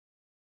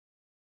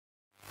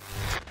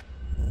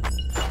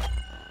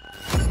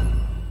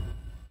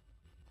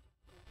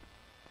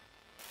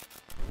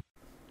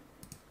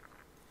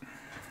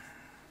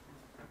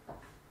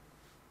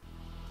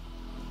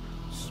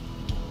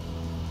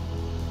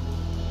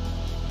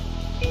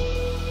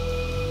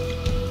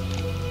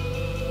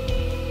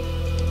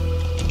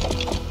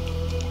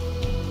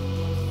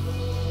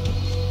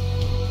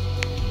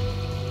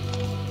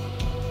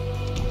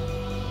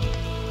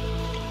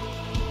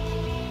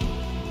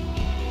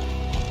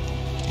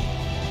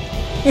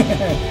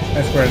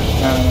I swear.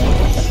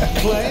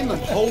 Claim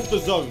and hold the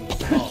zones.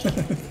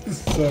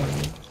 So.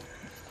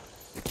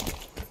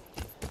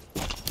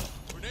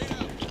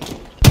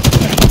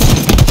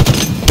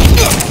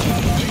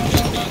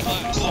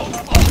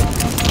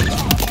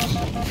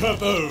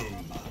 Kaboom!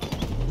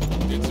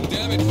 Did some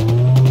damage.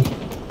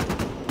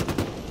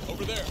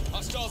 Over there,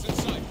 hostiles in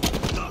sight.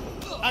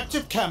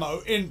 Active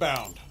camo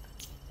inbound.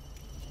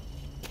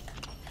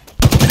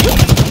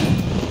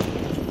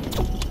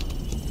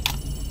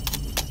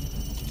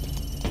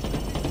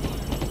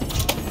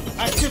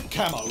 Active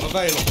camo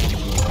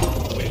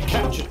available. We've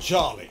captured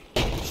Charlie.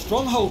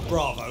 Stronghold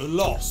Bravo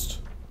lost.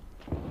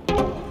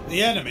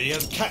 The enemy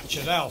has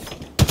captured Alpha.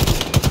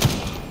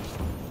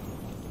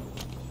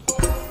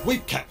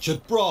 We've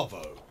captured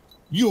Bravo.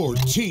 Your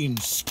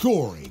team's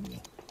scoring.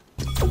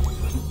 Taking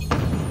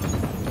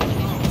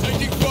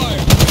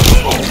fire.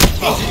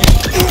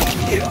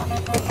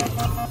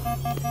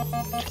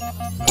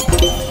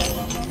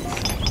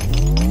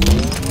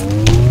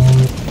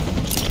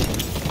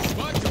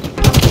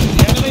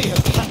 The enemy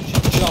has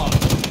captured Charlie.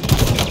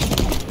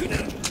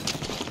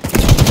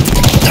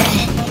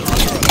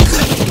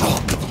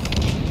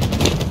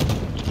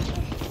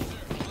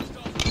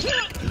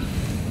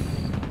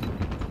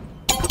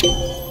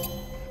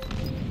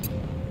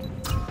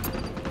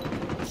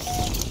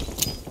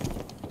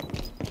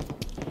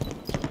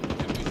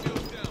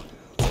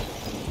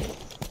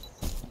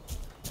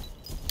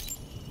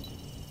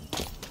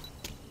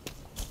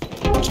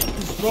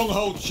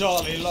 Stronghold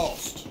Charlie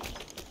lost.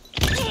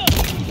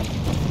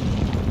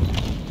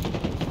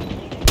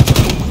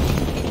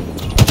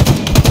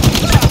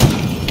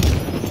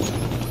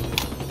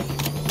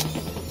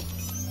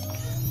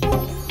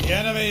 The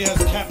enemy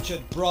has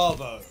captured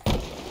Bravo.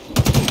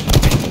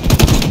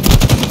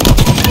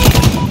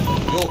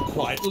 You're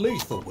quite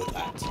lethal with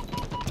that.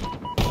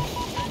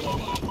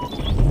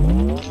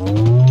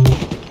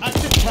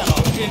 Active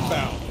camo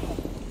inbound.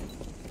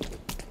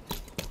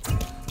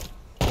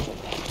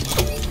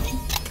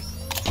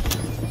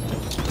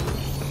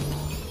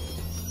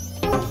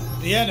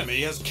 The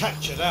enemy has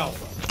captured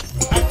Alpha.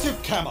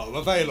 Active camo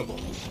available.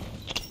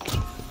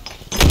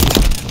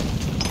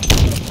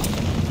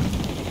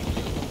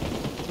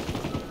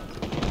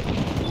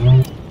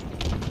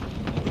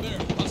 Over there,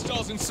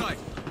 hostiles in sight.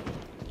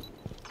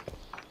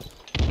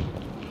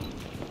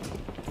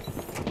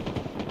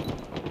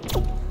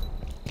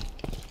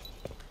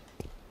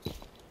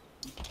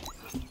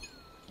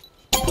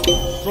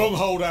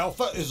 Stronghold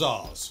Alpha is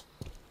ours.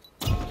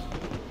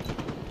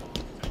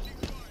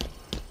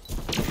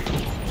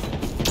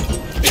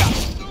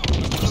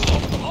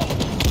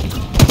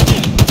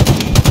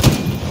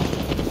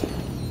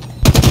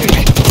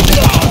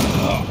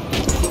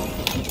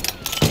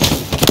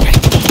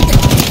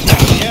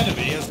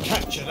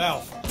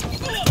 Alpha.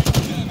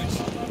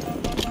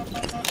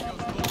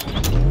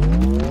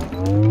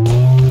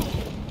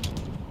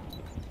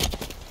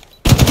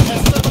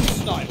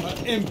 S7 sniper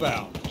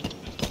inbound.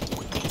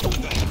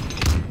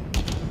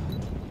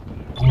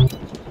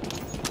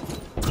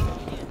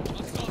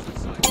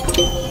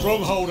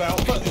 Stronghold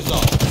Alpha is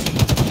ours.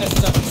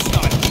 S7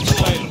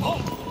 sniper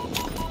available.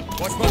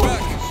 Watch my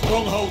back.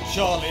 Stronghold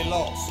Charlie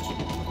lost.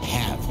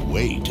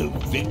 Halfway to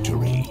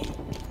victory.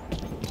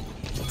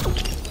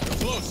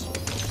 Close.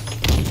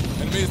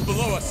 Enemy is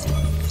below us.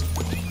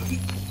 Enemy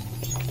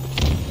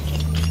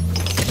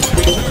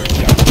turret.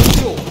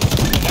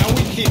 Yours. Now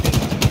we keep it.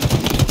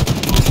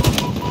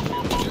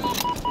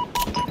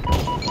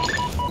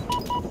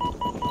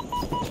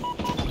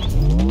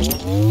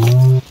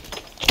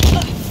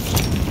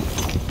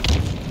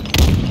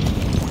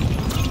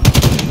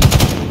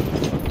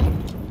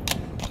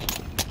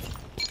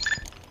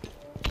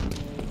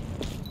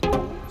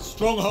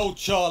 Stronghold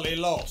Charlie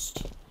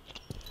lost.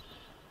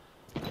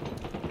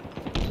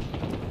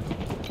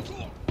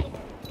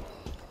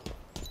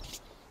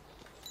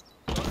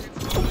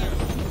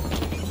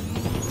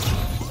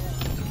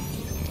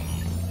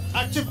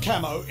 Active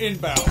camo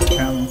inbound.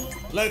 Camo.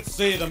 Let's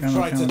see them Camo,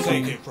 try camo, to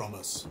take camo. it from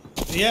us.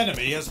 The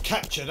enemy has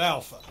captured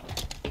Alpha.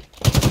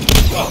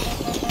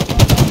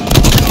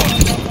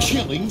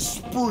 Killing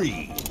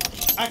spree.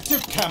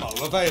 Active camo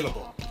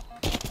available.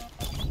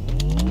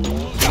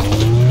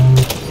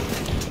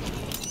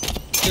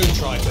 Do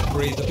try to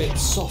breathe a bit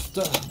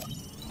softer.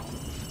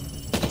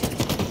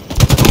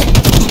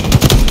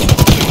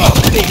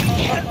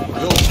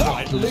 You're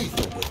quite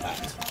lethal with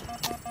that.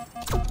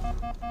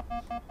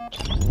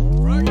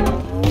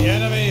 The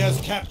enemy has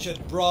captured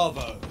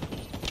Bravo.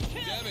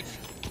 Damage.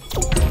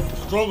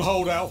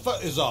 Stronghold Alpha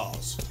is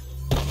ours.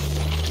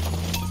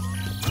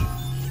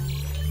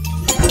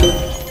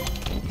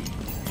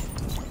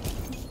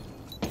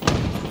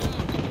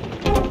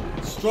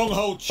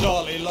 Stronghold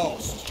Charlie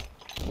lost.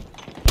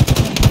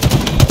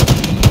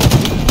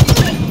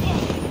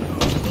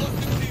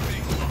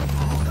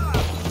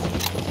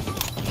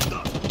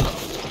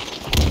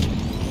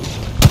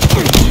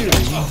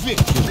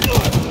 Victory.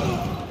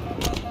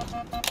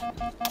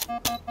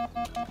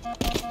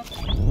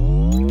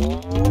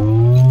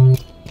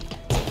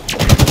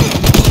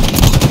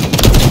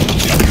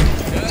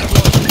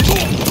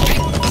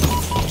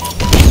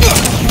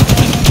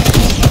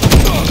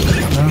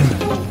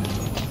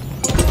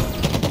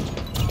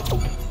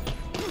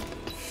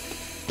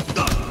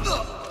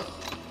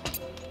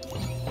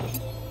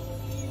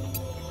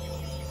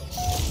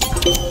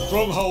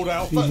 Stronghold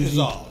Alpha is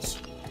ours.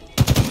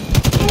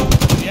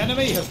 The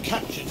enemy has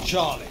captured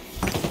Charlie.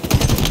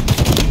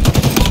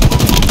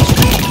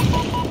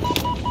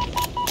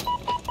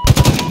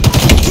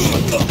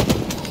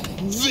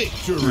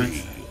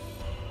 Victory!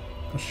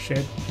 Oh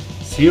shit.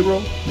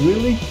 0?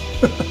 Really?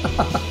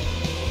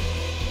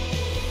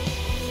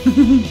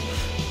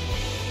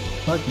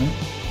 Fuck,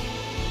 man.